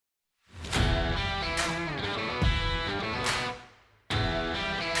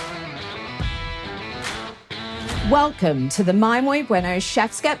Welcome to the My Muy Bueno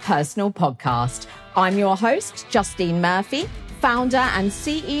Chefs Get Personal podcast. I'm your host, Justine Murphy, founder and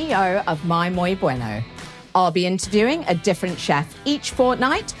CEO of My Muy Bueno. I'll be interviewing a different chef each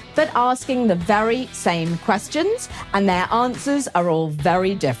fortnight, but asking the very same questions, and their answers are all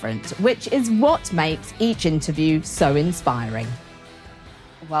very different, which is what makes each interview so inspiring.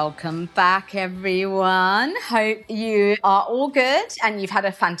 Welcome back, everyone. Hope you are all good and you've had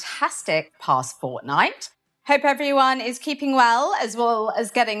a fantastic past fortnight. Hope everyone is keeping well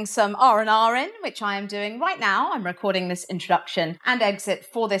as getting some R&R in, which I am doing right now. I'm recording this introduction and exit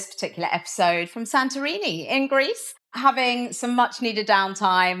for this particular episode from Santorini in Greece, having some much needed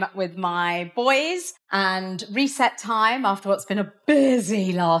downtime with my boys and reset time after what's been a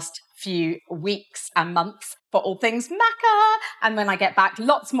busy last few weeks and months for all things Macca. And when I get back,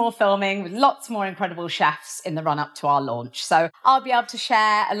 lots more filming with lots more incredible chefs in the run up to our launch. So I'll be able to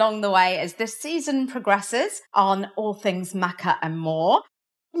share along the way as this season progresses on all things Macca and more.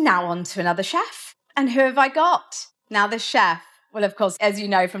 Now on to another chef. And who have I got? Now this chef, well, of course, as you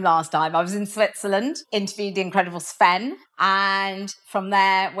know from last time, I was in Switzerland, interviewed the incredible Sven, and from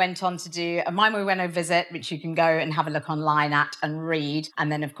there went on to do a My Muy Bueno visit, which you can go and have a look online at and read.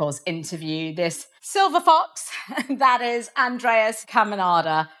 And then, of course, interview this silver fox, that is Andreas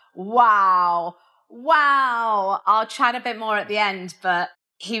Caminada. Wow. I'll chat a bit more at the end, but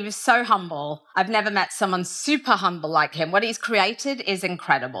he was so humble. I've never met someone super humble like him. What he's created is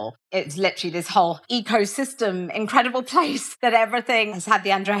incredible. It's literally this whole ecosystem, incredible place that everything has had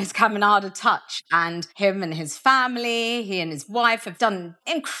the Andreas Caminada touch. And him and his family, he and his wife have done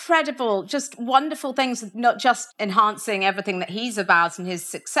incredible, just wonderful things, not just enhancing everything that he's about and his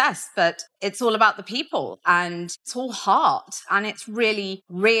success, but it's all about the people and it's all heart and it's really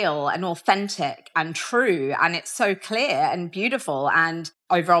real and authentic and true. And it's so clear and beautiful. And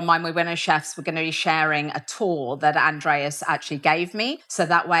over on My Muy Bueno Chefs, we're going to be sharing a tour that Andreas actually gave me. So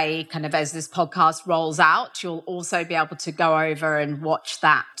that way, kind of as this podcast rolls out, you'll also be able to go over and watch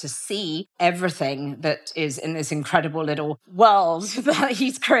that to see everything that is in this incredible little world that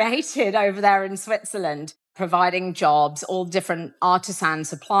he's created over there in Switzerland, providing jobs, all different artisan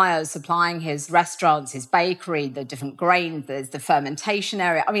suppliers, supplying his restaurants, his bakery, the different grains, there's the fermentation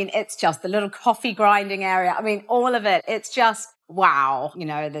area. I mean, it's just the little coffee grinding area. I mean, all of it. It's just wow. You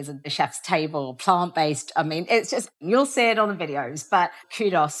know, there's a chef's table, plant-based. I mean, it's just, you'll see it on the videos, but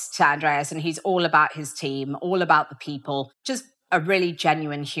kudos to Andreas. And he's all about his team, all about the people, just a really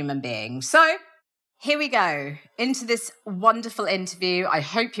genuine human being. So here we go into this wonderful interview. I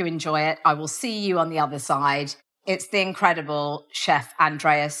hope you enjoy it. I will see you on the other side. It's the incredible chef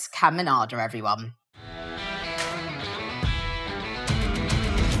Andreas Caminada, everyone.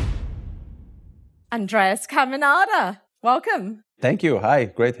 Andreas Caminada, welcome. Thank you. Hi,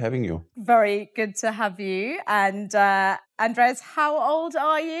 great having you. Very good to have you. And Andreas, how old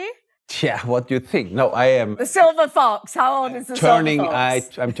are you? Yeah, what do you think? No, I am... The silver fox. How old is the silver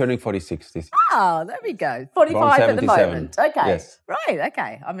fox? I'm turning 46 this year. Oh, there we go. 45 at the moment. Okay. Yes. Right,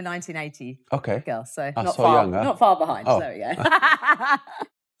 okay. I'm a 1980 girl, so not so far, young, huh? not far behind. Oh. So there we go.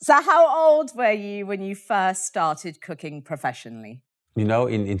 So how old were you when you first started cooking professionally? You know,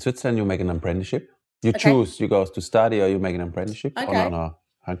 in Switzerland, you make an apprenticeship. You choose, you go to study or you make an apprenticeship on a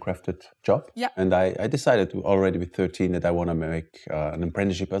handcrafted job. Yep. And I decided already with 13 that I want to make an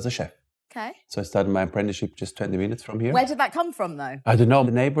apprenticeship as a chef. Okay. So I started my apprenticeship just 20 minutes from here. Where did that come from, though? I don't know.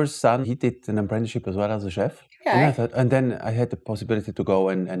 The neighbor's son, he did an apprenticeship as well as a chef. Okay. And then I had the possibility to go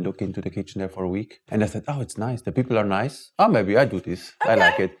and look into the kitchen there for a week. And I thought, oh, it's nice. The people are nice. Oh, maybe I do this. Okay. I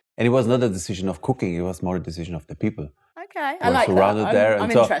like it. And it was not a decision of cooking. It was more a decision of the people. Okay, I like that. There.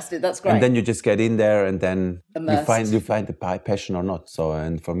 I'm interested. That's great. And then you just get in there, and then immersed. you find the passion or not. So,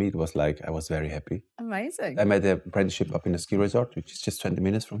 and for me, it was like I was very happy. Amazing. I made the apprenticeship up in a ski resort, which is just 20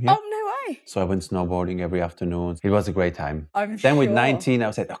 minutes from here. Oh, no way. So I went snowboarding every afternoon. It was a great time. Then with 19,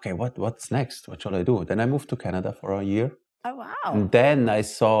 I said, okay, what's next? What shall I do? Then I moved to Canada for a year. Oh, wow. And then I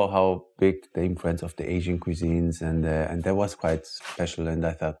saw how big the influence of the Asian cuisines, and that was quite special. And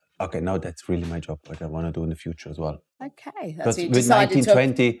I thought, okay, now that's really my job, what I want to do in the future as well. Okay, that's what you decided. With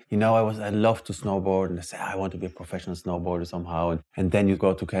 1920, you know, I love to snowboard, and I said I want to be a professional snowboarder somehow. And then you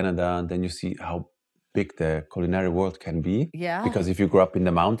go to Canada, and then you see how big the culinary world can be. Yeah. Because if you grow up in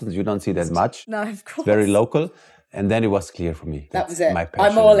the mountains, you don't see that much. No, of course. It's very local. And then it was clear for me. That was it. My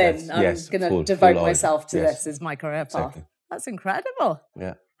passion. I'm all in. I'm going to devote myself to this as my career path. Exactly. That's incredible.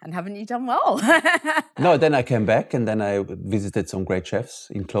 Yeah. And haven't you done well? No, then I came back and then I visited some great chefs.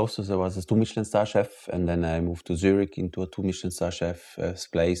 In Klosters, I was a 2 Michelin star chef. And then I moved to Zurich into a 2 Michelin star chef's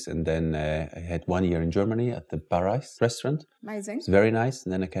place. And then I had 1 year in Germany at the Paris restaurant. Amazing. It's very nice.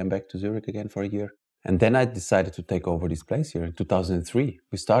 And then I came back to Zurich again for a year. And then I decided to take over this place here in 2003.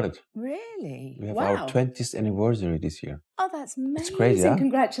 We started. Really? We have our 20th anniversary this year. Oh, that's amazing. It's crazy, huh?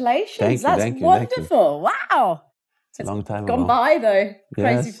 Congratulations. Thank you. Wonderful. Wow. It's a long time gone ago. by, though.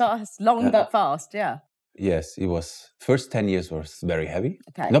 Crazy Yes. fast. Long but fast, yeah. Yes, it was. First 10 years was very heavy.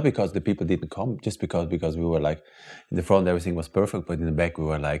 Okay. Not because the people didn't come, just because we were like, in the front everything was perfect, but in the back we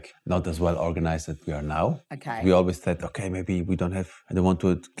were like not as well organized as we are now. Okay. We always said, okay, maybe I don't want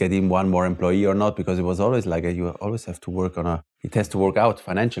to get in one more employee or not, because it was always like you always have to work it has to work out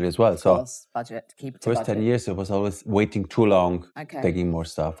financially as well. Of course, budget, keep it to first budget. 10 years it was always waiting too long, Okay. taking more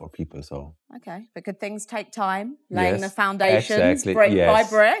stuff for people, so. Okay, but good things take time, laying Yes, the foundations, exactly, brick by yes.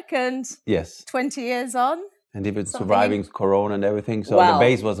 brick, and Yes. 20 years on. And even Something surviving Corona and everything, so Wow. the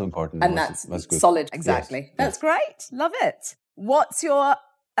base was important. And It that's was good. solid, exactly. Yes, That's great, love it. What's your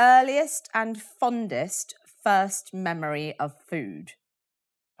earliest and fondest first memory of food?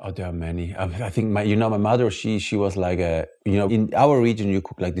 Oh, there are many. I think my mother, she was like in our region you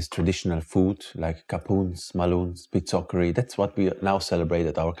cook like this traditional food, like capoons, maloons, pizzoccheri. That's what we now celebrate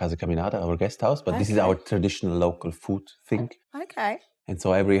at our Casa Caminada, our guest house. But this is our traditional local food thing. Okay. And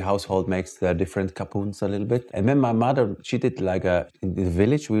so every household makes their different capoons a little bit. And then my mother, she did like in the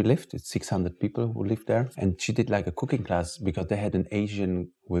village we lived, it's 600 people who lived there. And she did like a cooking class because they had an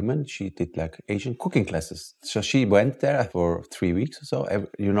Asian woman. She did like Asian cooking classes. So she went there for 3 weeks or so,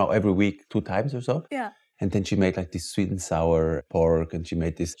 every week, 2 times or so. Yeah. And then she made like this sweet and sour pork, and she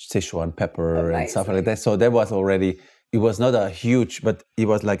made this Sichuan pepper Amazing. and stuff like that. So that was already... It was not a huge, but it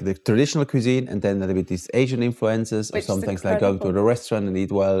was like the traditional cuisine, and then a little bit these Asian influences, or sometimes like going to a restaurant and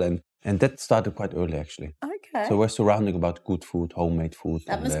eat well, and that started quite early actually. Okay. So we're surrounding about good food, homemade food.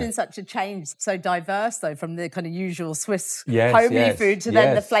 That must have been such a change, so diverse though, from the kind of usual Swiss Yes, homely yes, food to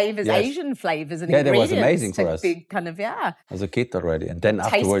then the yes, flavours, yes. Asian flavours and Yeah, that ingredients. was amazing for to us. Be kind of, as a kid already, and then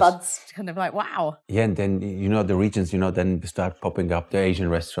taste afterwards, buds kind of like, wow. Yeah, and then the regions, then start popping up the Asian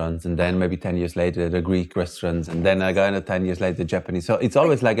restaurants, and then maybe 10 years later the Greek restaurants, and then again 10 years later the Japanese. So it's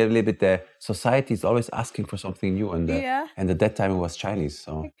always like a little bit the society is always asking for something new, and at that time it was Chinese,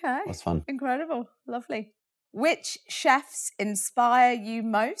 so it was fun. Incredible, lovely. Which chefs inspire you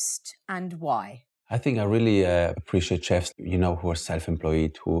most and why? I think I really appreciate chefs, who are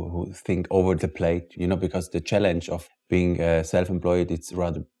self-employed, who think over the plate, because the challenge of being self-employed, it's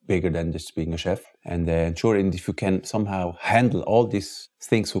rather bigger than just being a chef. And sure, and if you can somehow handle all these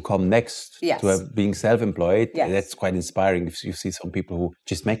things who come next to being self-employed, that's quite inspiring if you see some people who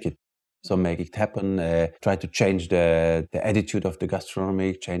just make it. So make it happen, try to change the attitude of the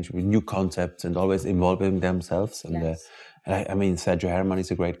gastronomy, change with new concepts and always involving themselves. And I mean, Sergio Herman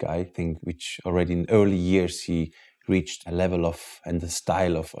is a great guy, I think, which already in early years he reached a level of and the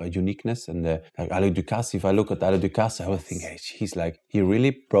style of uniqueness. And like Alain Ducasse, if I look at Alain Ducasse, I would think he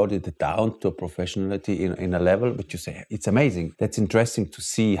really brought it down to a professionality in a level which you say, it's amazing. That's interesting to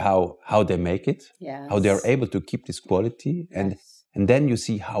see how they make it, how they are able to keep this quality. And then you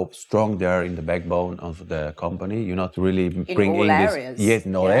see how strong they are in the backbone of the company, to really bring in this. Areas. Yes,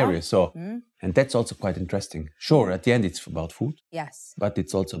 in all areas. So, and that's also quite interesting. Sure, at the end it's about food. Yes. But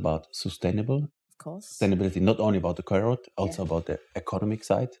it's also about sustainability. Of course. Sustainability, not only about the carrot, also about the economic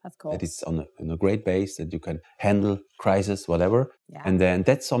side. Of course. That it's on a great base, that you can handle crisis, whatever. Yeah. And then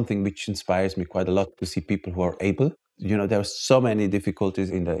that's something which inspires me quite a lot to see people who are able. There are so many difficulties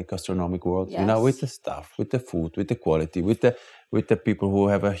in the gastronomic world, with the stuff, with the food, with the quality, with the people who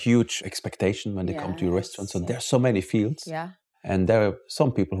have a huge expectation when they come to your restaurant. So there are so many fields. Yeah. And there are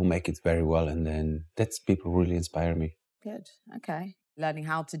some people who make it very well. And then that's people who really inspire me. Good. Okay. Learning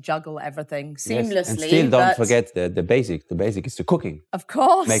how to juggle everything seamlessly. Yes. And still don't forget the basic. The basic is the cooking. Of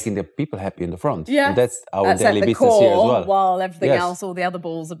course. Making the people happy in the front. Yeah. And that's our daily business here as well. While everything else, all the other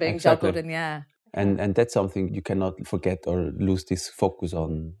balls are being juggled in the air. And that's something you cannot forget or lose this focus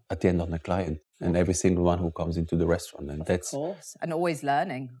on at the end on the client and every single one who comes into the restaurant. And that's... Of course. And always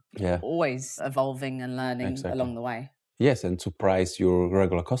learning. Yeah. Always evolving and learning along the way. Yes, and surprise your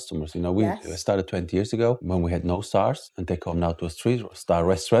regular customers. We started 20 years ago when we had no stars, and they come now to a 3-star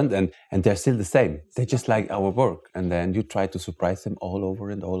restaurant, and they're still the same. They just like our work, and then you try to surprise them all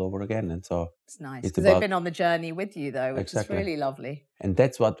over and all over again. And so it's nice because they've been on the journey with you, though, which is really lovely. And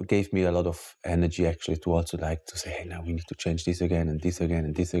that's what gave me a lot of energy, actually, to also like to say, hey, now we need to change this again and this again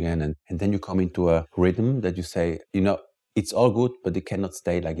and this again, and then you come into a rhythm that you say, it's all good, but it cannot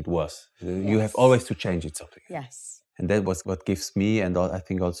stay like it was. You have always to change it something. Yes. And that was what gives me, and I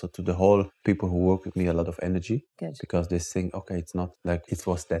think also to the whole people who work with me, a lot of energy. Good. Because they think, okay, it's not like it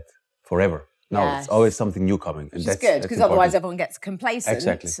was that forever. No, it's always something new coming. And which is good, because otherwise everyone gets complacent.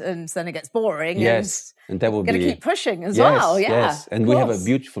 Exactly. And then it gets boring. Yes. And that will be... going to keep pushing as well. Yeah. Yes. And we have a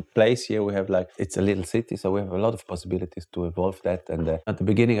beautiful place here. We have it's a little city, so we have a lot of possibilities to evolve that. And at the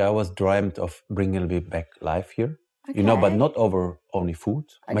beginning, I was dreamt of bringing a little bit back life here. Okay. But not over only food.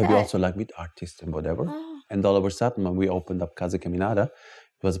 Okay. Maybe also with artists and whatever. Oh. And all of a sudden, when we opened up Casa Caminada,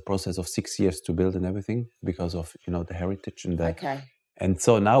 it was a process of 6 years to build and everything because of, the heritage and the... Okay. And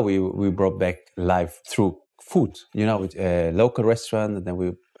so now we brought back life through food, with a local restaurant, and then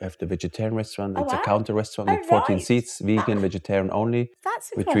we have the vegetarian restaurant. It's a counter restaurant with 14 seats, vegan, vegetarian only.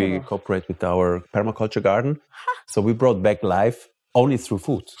 That's incredible. Which we cooperate with our permaculture garden. So we brought back life only through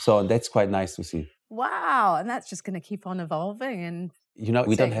food. So that's quite nice to see. Wow. And that's just going to keep on evolving. And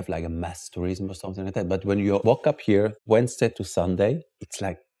we don't have a mass tourism or something like that. But when you walk up here Wednesday to Sunday, it's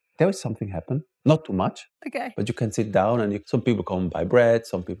there is something happen. Not too much. Okay. But you can sit down and some people come buy bread,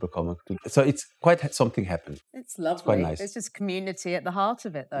 some people come... So it's quite something happen. It's lovely. It's quite nice. There's just community at the heart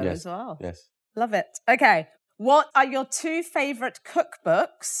of it though as well. Yes. Love it. Okay. What are your 2 favourite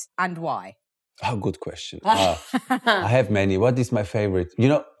cookbooks and why? Oh, good question. I have many. What is my favorite?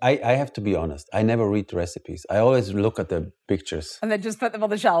 I have to be honest. I never read recipes. I always look at the pictures. And then just put them on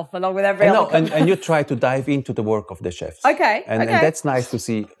the shelf along with every other cookbook. And you try to dive into the work of the chefs. Okay. And that's nice to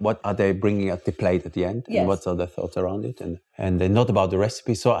see what are they bringing at the plate at the end and what are the thoughts around it. And not about the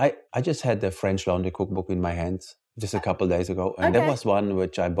recipe. So I just had the French Laundry cookbook in my hands just a couple of days ago. And that was one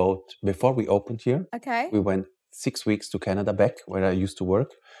which I bought before we opened here. Okay. We went 6 weeks to Canada back where I used to work.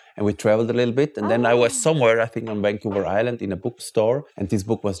 And we traveled a little bit. And then I was somewhere, I think on Vancouver Island in a bookstore. And this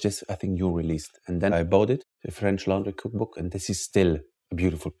book was just, I think, new released. And then I bought it, the French Laundry cookbook. And this is still a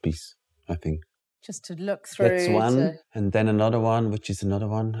beautiful piece, I think. Just to look through. That's one. And then another one, which is another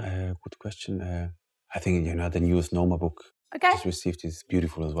one. Good question. I think, the newest Noma book. Okay. Just received is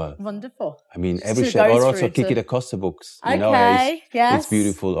beautiful as well. Wonderful. I mean, every chef, or also Kiki da Costa books. It's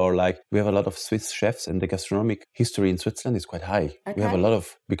beautiful. Or we have a lot of Swiss chefs, and the gastronomic history in Switzerland is quite high. Okay. We have a lot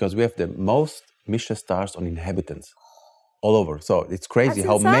because we have the most Michelin stars on inhabitants all over. So it's crazy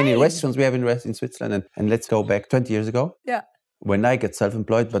how many restaurants we have in Switzerland. And let's go back 20 years ago. Yeah. When I get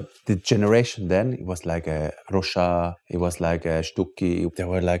self-employed, but the generation then, it was a Rocha, it was a Stucki, there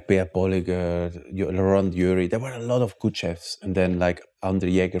were Beat Bolliger, Laurent Jury, there were a lot of good chefs. And then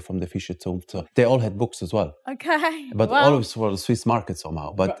André Jäger from the Fischer Zunft. So they all had books as well. Okay. But always for the Swiss market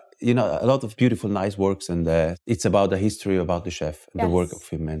somehow. But, a lot of beautiful, nice works. And it's about the history about the chef and the work of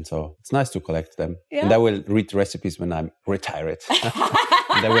him. And so it's nice to collect them. Yeah. And I will read recipes when I'm retired.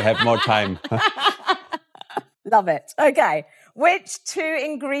 And then we have more time. Love it. Okay. Which 2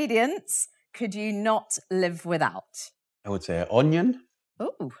 ingredients could you not live without? I would say onion.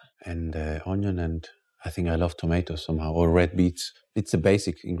 Ooh. And onion, and I think I love tomatoes somehow, or red beets. It's the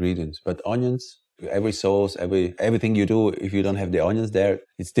basic ingredients. But onions, every sauce, everything you do, if you don't have the onions there,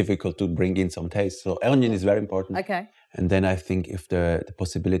 it's difficult to bring in some taste. So onion is very important. Okay. And then I think if the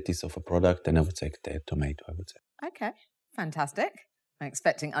possibilities of a product, then I would say the tomato, I would say. Okay. Fantastic. I'm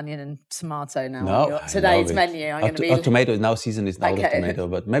expecting onion and tomato now on today's menu. Our tomato now season is now the tomato,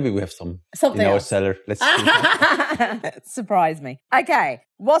 but maybe we have something in our cellar. Let's see. Surprise me. Okay,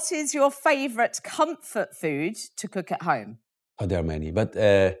 what is your favourite comfort food to cook at home? Oh, there are many, but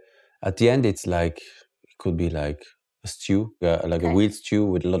at the end it could be a stew, a wheat stew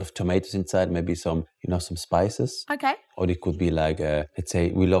with a lot of tomatoes inside, maybe some spices. Okay. Or it could be let's say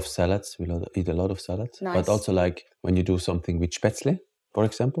we love salads. We eat a lot of salads. Nice. But also when you do something with spätzle, for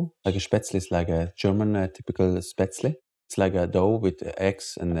example. A spätzle is a German typical spätzle. It's a dough with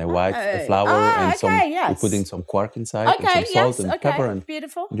eggs and white flour and you put in some quark inside and some salt and pepper. And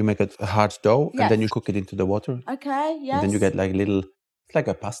beautiful. You make a hard dough and then you cook it into the water. Okay, yes. And then you get little... It's like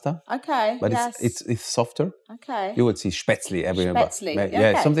a pasta. Okay, but it's softer. Okay. You would see spätzle everywhere. Spätzle,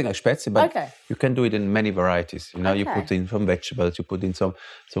 yeah, something like spätzle, but you can do it in many varieties. You put in some vegetables, you put in some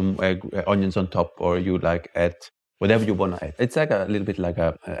onions on top, or you add whatever you want to add. It's a little bit like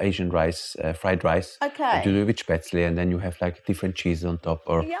a Asian rice, fried rice. Okay. You do it with spätzle, and then you have different cheeses on top,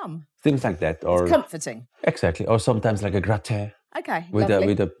 or things like that. Or it's comforting. Exactly. Or sometimes a gratin. Okay. With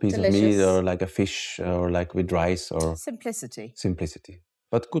a piece of meat, or a fish, or with rice, or simplicity.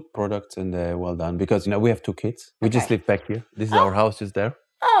 But good products and well done, because we have 2 kids. We just live back here. This is our house just there.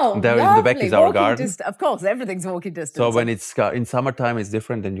 Oh, there in the back is our garden. Of course, everything's walking distance. So when it's in summertime, it's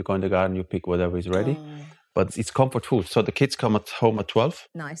different. Then you go in the garden, you pick whatever is ready. But it's comfort food. So the kids come home at 12.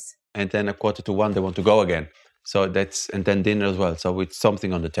 Nice. And then 1:45, they want to go again. So and then dinner as well. So it's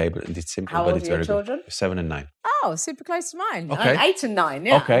something on the table, and it's simple, but it's very children? good. 7 and 9. Oh, super close to mine. Okay. 8 and 9,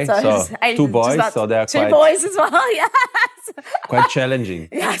 yeah. Okay, so it's 2 boys, so they're two boys as well, yes. quite challenging.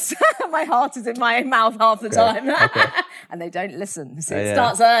 Yes, my heart is in my mouth half the time. Okay. And they don't listen, so it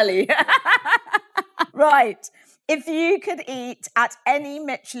starts early. Right. If you could eat at any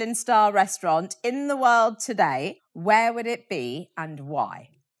Michelin star restaurant in the world today, where would it be and why?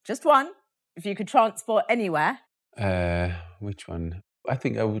 Just one. If you could transport anywhere. Which one? I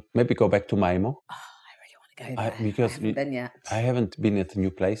think I would maybe go back to Maimo. Oh, I really want to go there. Because I haven't been yet. I haven't been at a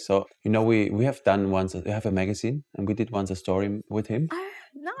new place. So, we have done once, we have a magazine, and we did once a story with him. Oh,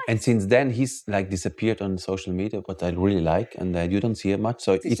 nice. And since then, he's like disappeared on social media, what I really like. And you don't see it much.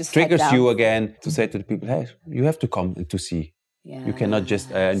 So it just triggers head you down. again to say to the people, hey, you have to come to see. Yeah. You cannot just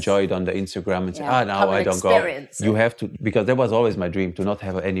enjoy it on the Instagram and say, Come now I and don't go. experience it. You have to, because that was always my dream, to not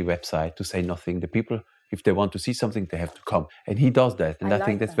have any website, to say nothing. The people, if they want to see something, they have to come. And he does that. And I like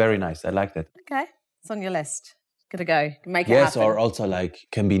think that's that. very nice. I like that. Okay, it's on your list. Gotta go. Make it Yes, happen. or also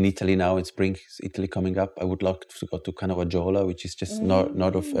can be in Italy now. In spring, Italy coming up. I would like to go to Cannavaggiolo, which is just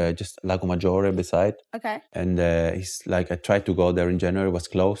north of just Lago Maggiore beside. Okay. And he's like, I tried to go there in January, it was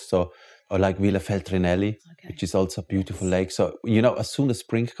closed. So, or like Villa Feltrinelli, which is also a beautiful lake. So, as soon as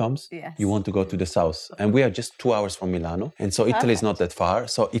spring comes, you want to go to the south. And we are just 2 hours from Milano. And so Italy is not that far.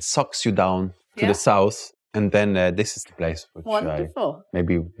 So it sucks you down to the south. And then this is the place which Wonderful. I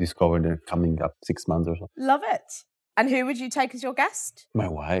maybe discovered coming up 6 months or so. Love it. And who would you take as your guest? My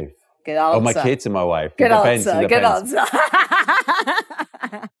wife. Good answer. Oh, my kids and my wife. Good It answer. depends. Good answer.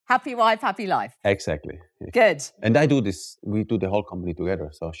 Happy wife, happy life. Exactly. Good. And I do this. We do the whole company together.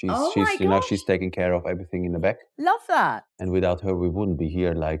 So she's taking care of everything in the back. Love that. And without her, we wouldn't be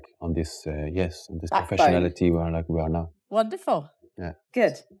here like on this. On this Backbone. professionality we are now. Wonderful. Yeah.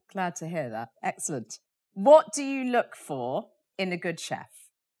 Good. Glad to hear that. Excellent. What do you look for in a good chef?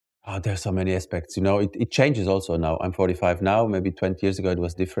 Oh, there's so many aspects. It changes also now. I'm 45 now. Maybe 20 years ago it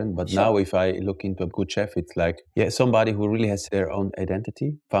was different. But now if I look into a good chef, it's like, somebody who really has their own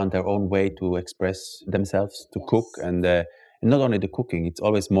identity, found their own way to express themselves, to cook. And not only the cooking, it's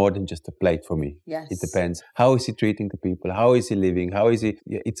always more than just a plate for me. Yes. It depends. How is he treating the people? How is he living? How is he?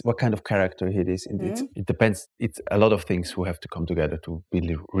 It's what kind of character he is. It depends. It's a lot of things who have to come together to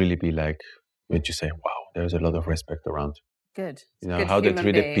really be like, when you say, wow, there's a lot of respect around. Good. How they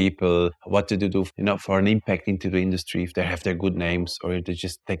treat the people, what do they do, for an impact into the industry, if they have their good names or if they're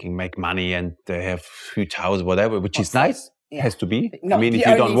just make money and they have huge house, whatever, which is nice. Yeah. Has to be. Not if the you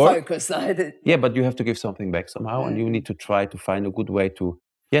only don't work, focus, though. Yeah, but you have to give something back somehow, and you need to try to find a good way to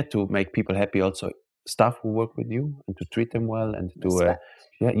make people happy. Also, staff who work with you, and to treat them well, and to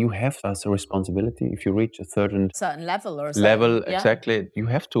you have as a responsibility. If you reach a certain level or exactly, you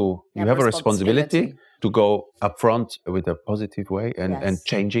have to. You have a responsibility to go up front with a positive way and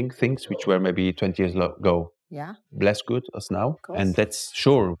changing things which were maybe 20 years ago. Yeah. Less good as now, and that's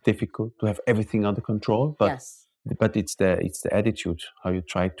difficult to have everything under control, but. Yes. But it's the attitude, how you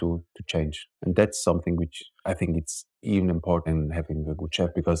try to change. And that's something which I think it's even important in having a good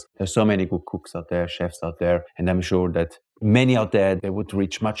chef, because there's so many good cooks out there, chefs out there. And I'm sure that many out there, they would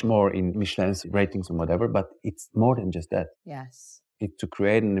reach much more in Michelin's ratings and whatever, but it's more than just that. Yes. It's to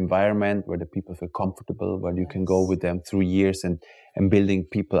create an environment where the people feel comfortable, where you can go with them through years and building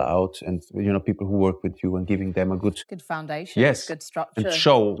people out, and people who work with you and giving them a good foundation, good structure, and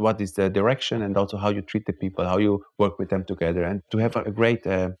show what is the direction and also how you treat the people, how you work with them together, and to have a great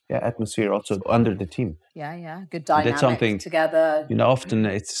atmosphere also under the team. Good dynamic. That's something together. Often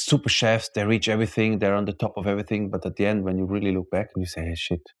it's super chefs, they reach everything, they're on the top of everything, but at the end, when you really look back and you say, hey,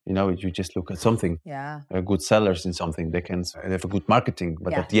 shit, you just look at something. Yeah. Good sellers in something, they have a good marketing,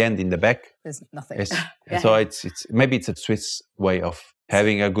 but at the end, in the back, there's nothing. So it's maybe it's a Swiss way of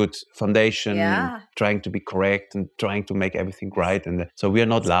having a good foundation, trying to be correct and trying to make everything right. And so we are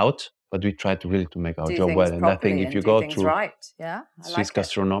not loud, but we try to really to make our job well. And I think if you go through Swiss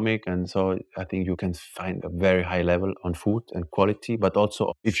gastronomic, and so I think you can find a very high level on food and quality. But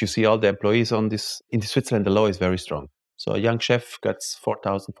also, if you see all the employees in Switzerland, the law is very strong. So a young chef gets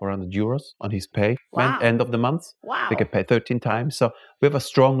 4,400 euros on his pay end of the month. Wow. They get paid 13 times. So we have a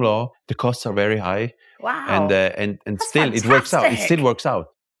strong law. The costs are very high. Wow. And still fantastic. It works out. It still works out.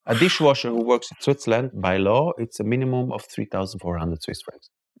 A dishwasher who works in Switzerland, by law, it's a minimum of 3,400 Swiss francs.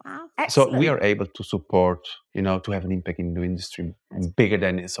 Wow. Excellent. So we are able to support, to have an impact in the industry bigger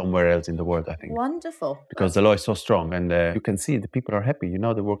than somewhere else in the world, I think. Wonderful. Because the law is so strong, and you can see the people are happy.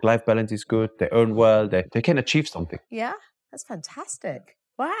 The work-life balance is good. They earn well. They can achieve something. Yeah, that's fantastic.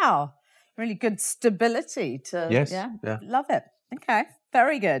 Wow. Really good stability to... Yes. Yeah. Love it. Okay,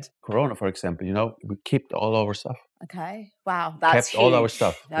 very good. Corona, for example, we kept all our stuff. Okay, wow, that's kept all our huge.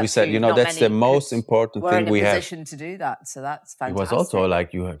 stuff. That's we said, huge. that's the most important thing we have. We're in a position to do that, so that's fantastic. It was also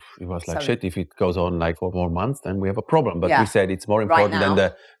like shit. If it goes on like 4 more months, then we have a problem. But we said it's more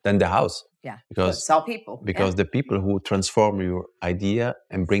important than the house. Yeah, because it's our people. Because the people who transform your idea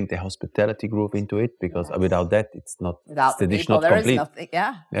and bring the hospitality group into it. Because without that, it's not. Without the people, there is nothing.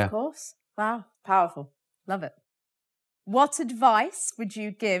 Yeah, of course. Wow, powerful. Love it. What advice would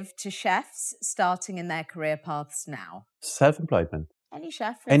you give to chefs starting in their career paths now? Self-employment. Any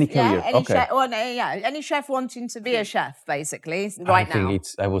chef. Any career. Any chef wanting to be a chef, basically, now. I think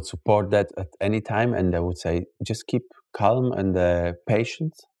I would support that at any time. And I would say just keep calm and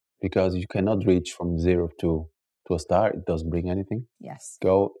patient, because you cannot reach from 0 to a star. It doesn't bring anything. Yes.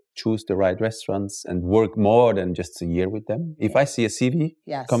 Go choose the right restaurants and work more than just a year with them. If I see a CV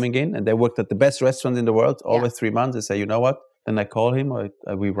coming in and they worked at the best restaurant in the world, always 3 months, I say, you know what? Then I call him, or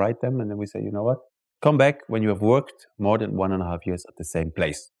we write them, and then we say, you know what? Come back when you have worked more than 1.5 years at the same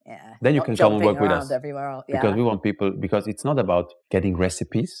place. Yeah. Then you can come and work with us. Everywhere else. Yeah. Because we want people, because it's not about getting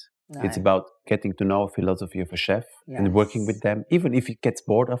recipes. No. It's about getting to know a philosophy of a chef and working with them, even if it gets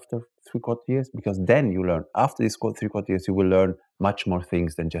bored after 3/4 years, because then you learn. After these 3/4 years, you will learn much more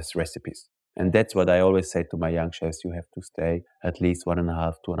things than just recipes. And that's what I always say to my young chefs. You have to stay at least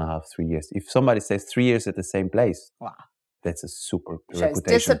 1.5, 2.5, 3 years. If somebody stays 3 years at the same place, wow, that's a super reputation. It shows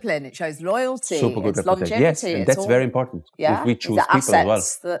discipline, it shows loyalty, super good longevity. Yes, and that's very important. Yeah, if we choose people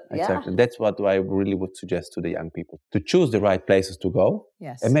as well. Exactly. That's what I really would suggest to the young people. To choose the right places to go.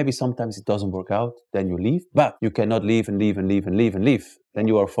 Yes. And maybe sometimes it doesn't work out, then you leave. But you cannot leave and leave and leave and leave and leave. Then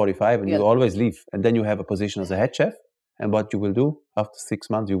you are 45 and you always leave. And then you have a position as a head chef. And what you will do after 6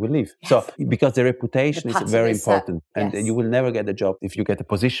 months, you will leave. Yes. So, because the reputation is very important. And you will never get a job. If you get a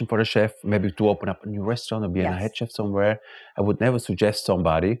position for a chef, maybe to open up a new restaurant or be a head chef somewhere, I would never suggest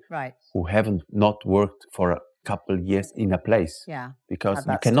somebody who haven't not worked for a couple years in a place. Yeah. Because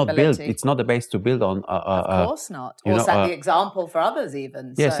you cannot build. It's not a base to build on. Of course not. Or set the example for others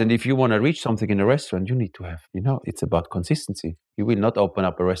even. Yes, and if you want to reach something in a restaurant, you need to have, it's about consistency. You will not open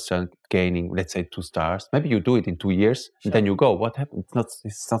up a restaurant gaining, let's say, 2 stars. Maybe you do it in 2 years, and then you go. What happened?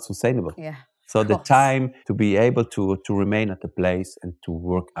 It's not sustainable. Yeah. So the time to be able to remain at the place and to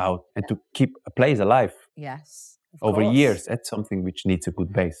work out and to keep a place alive. Yes. Over years, that's something which needs a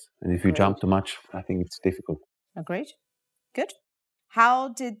good base. And if you jump too much, I think it's difficult. Agreed. Good. How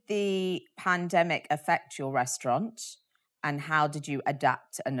did the pandemic affect your restaurant, and how did you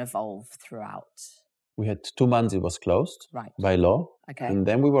adapt and evolve throughout? We had 2 months it was closed by law. Okay. And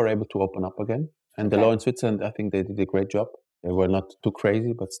then we were able to open up again. And the law in Switzerland, I think they did a great job. They were not too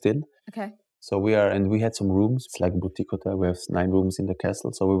crazy, but still. Okay. So we had some rooms. It's like a boutique hotel. We have 9 rooms in the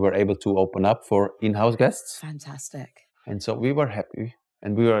castle. So we were able to open up for in-house guests. Fantastic. And so we were happy.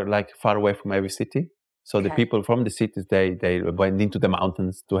 And we were like far away from every city. So the people from the cities, they went into the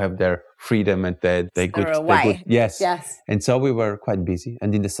mountains to have their freedom, and they could away. Yes. And so we were quite busy.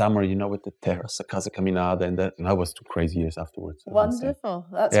 And in the summer, with the terrace, Casa Caminada, and I was 2 crazy years afterwards. Wonderful.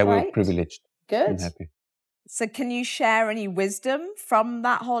 That's great. We were privileged. Good. And happy. So can you share any wisdom from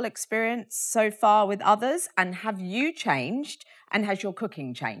that whole experience so far with others? And have you changed? And has your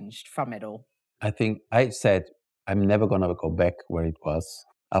cooking changed from it all? I think I said, I'm never going to go back where it was.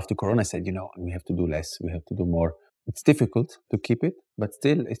 After Corona, I said, we have to do less. We have to do more. It's difficult to keep it, but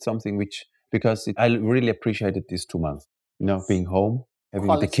still it's something I really appreciated these 2 months, being home, having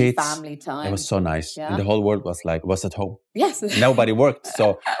quality the kids. Family time. It was so nice. Yeah. And the whole world was at home. Yes. Nobody worked.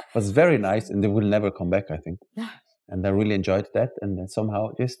 So it was very nice, and they will never come back, I think. And I really enjoyed that. And then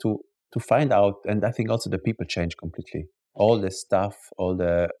somehow just to find out, and I think also the people changed completely. All the staff, all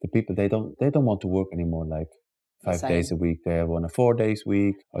the people, they don't want to work anymore like 5 days a week. They want a 4 days a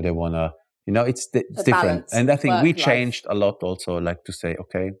week, or they want to, it's different. Balance. And I think we changed a lot also, like to say,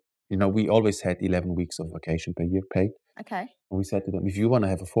 okay, we always had 11 weeks of vacation per year paid. Okay. And we said to them, if you want to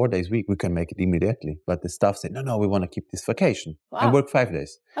have a 4 days week, we can make it immediately. But the staff said, no, we want to keep this vacation and work 5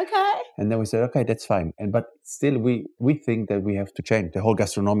 days. Okay. And then we said, okay, that's fine. But still, we think that we have to change. The whole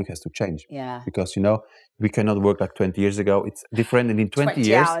gastronomic has to change. Yeah. Because, we cannot work like 20 years ago. It's different. And in 20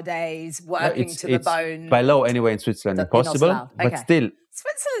 years... 20-hour days, working to the bone. By law, anyway, in Switzerland, impossible. But still...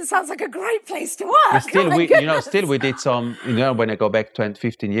 Switzerland sounds like a great place to work. Still we did some, when I go back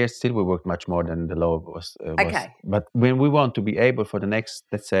 15 years, still we worked much more than the law was. Okay. But when we want to be able for the next,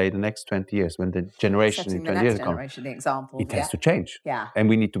 let's say, the next 20 years, when the generation in 20 years comes, it has to change. Yeah. And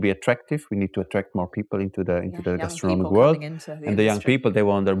we need to be attractive. We need to attract more people into the gastronomic world. And the young people, they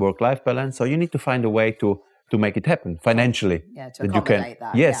want their work-life balance. So you need to find a way to make it happen financially. Yeah, to accommodate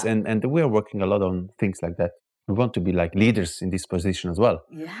that. Yes, and we are working a lot on things like that. we want to be like leaders in this position as well.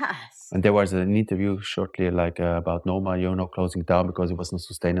 Yes. And there was an interview shortly about Noma, closing down because it was not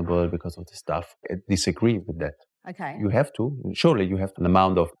sustainable because of the stuff. I disagree with that. Okay. You have to. Surely you have an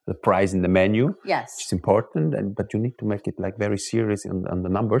amount of the price in the menu. Yes. Which is important, but you need to make it like very serious on the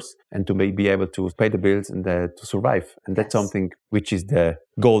numbers and to be able to pay the bills and to survive. And that's something which is the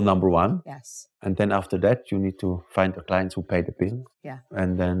goal number one. Yes. And then after that, you need to find the clients who pay the bill. Yeah.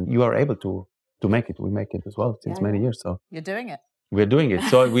 And then you are able to make it. We make it as well since many years. So you're doing it. We're doing it.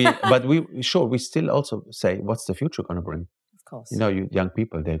 So we still also say, what's the future going to bring? Of course. You young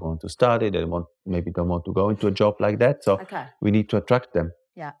people, they want to study, maybe don't want to go into a job like that. So we need to attract them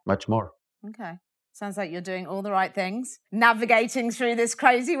much more. Okay. Sounds like you're doing all the right things, navigating through this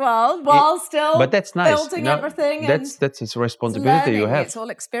crazy world while still but that's nice. Building everything. That's a responsibility you have. It's all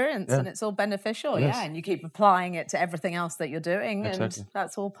experience and it's all beneficial. Yes. Yeah. And you keep applying it to everything else that you're doing. Exactly. And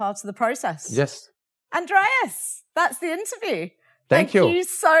that's all part of the process. Yes. Andreas, that's the interview. Thank you. Thank you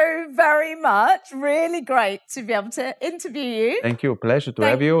so very much. Really great to be able to interview you. Thank you. Pleasure to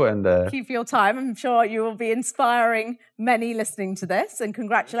have you. And thank you for your time. I'm sure you will be inspiring many listening to this. And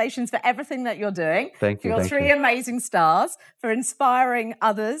congratulations for everything that you're doing. Thank you. For your three amazing stars, for inspiring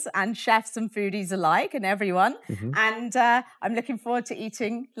others and chefs and foodies alike and everyone. Mm-hmm. And I'm looking forward to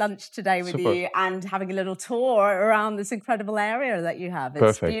eating lunch today with you and having a little tour around this incredible area that you have.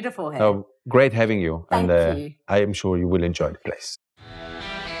 It's beautiful here. Oh, great having you. Thank you. I am sure you will enjoy the place.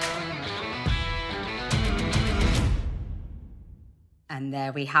 And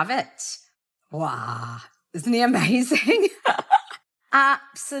there we have it. Wow. Isn't he amazing?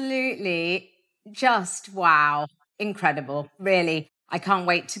 Absolutely. Just wow. Incredible. Really. I can't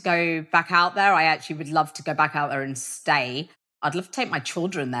wait to go back out there. I actually would love to go back out there and stay. I'd love to take my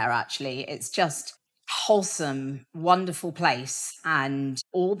children there, actually. It's just wholesome, wonderful place and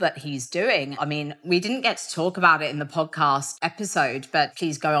all that he's doing. I mean, we didn't get to talk about it in the podcast episode, but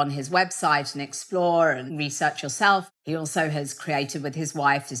please go on his website and explore and research yourself. He also has created with his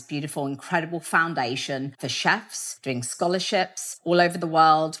wife this beautiful, incredible foundation for chefs, doing scholarships all over the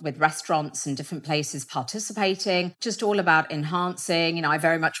world with restaurants and different places participating, just all about enhancing. I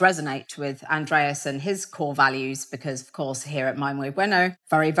very much resonate with Andreas and his core values because, of course, here at My Muy Bueno,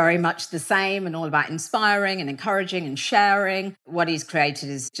 very, very much the same and all about inspiring and encouraging and sharing. What he's created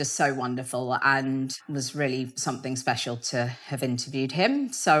is just so wonderful and was really something special to have interviewed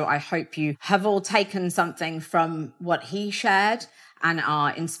him. So I hope you have all taken something from what he shared and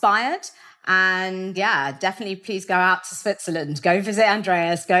are inspired. And yeah, definitely please go out to Switzerland, go visit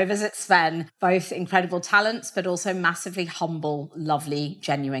Andreas, go visit Sven, both incredible talents, but also massively humble, lovely,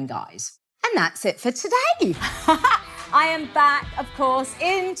 genuine guys. And that's it for today. I am back, of course,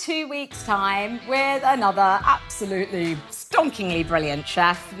 in 2 weeks' time with another absolutely stonkingly brilliant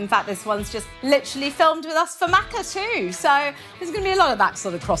chef. In fact, this one's just literally filmed with us for Macca too. So there's going to be a lot of that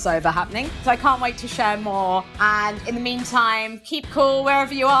sort of crossover happening. So I can't wait to share more. And in the meantime, keep cool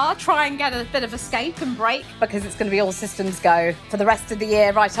wherever you are. Try and get a bit of escape and break because it's going to be all systems go for the rest of the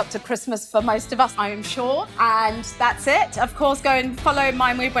year, right up to Christmas for most of us, I am sure. And that's it. Of course, go and follow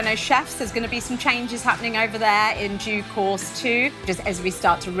My Muy Bueno Chefs. There's going to be some changes happening over there in due course too, just as we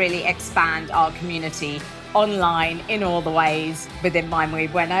start to really expand our community online in all the ways within My Muy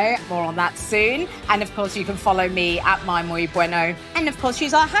Bueno. More on that soon. And of course, you can follow me at My Muy Bueno. And of course,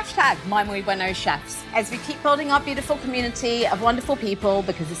 use our hashtag My Muy Bueno Chefs as we keep building our beautiful community of wonderful people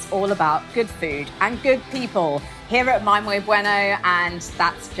because it's all about good food and good people here at My Muy Bueno. And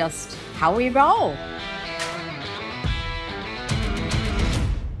that's just how we roll.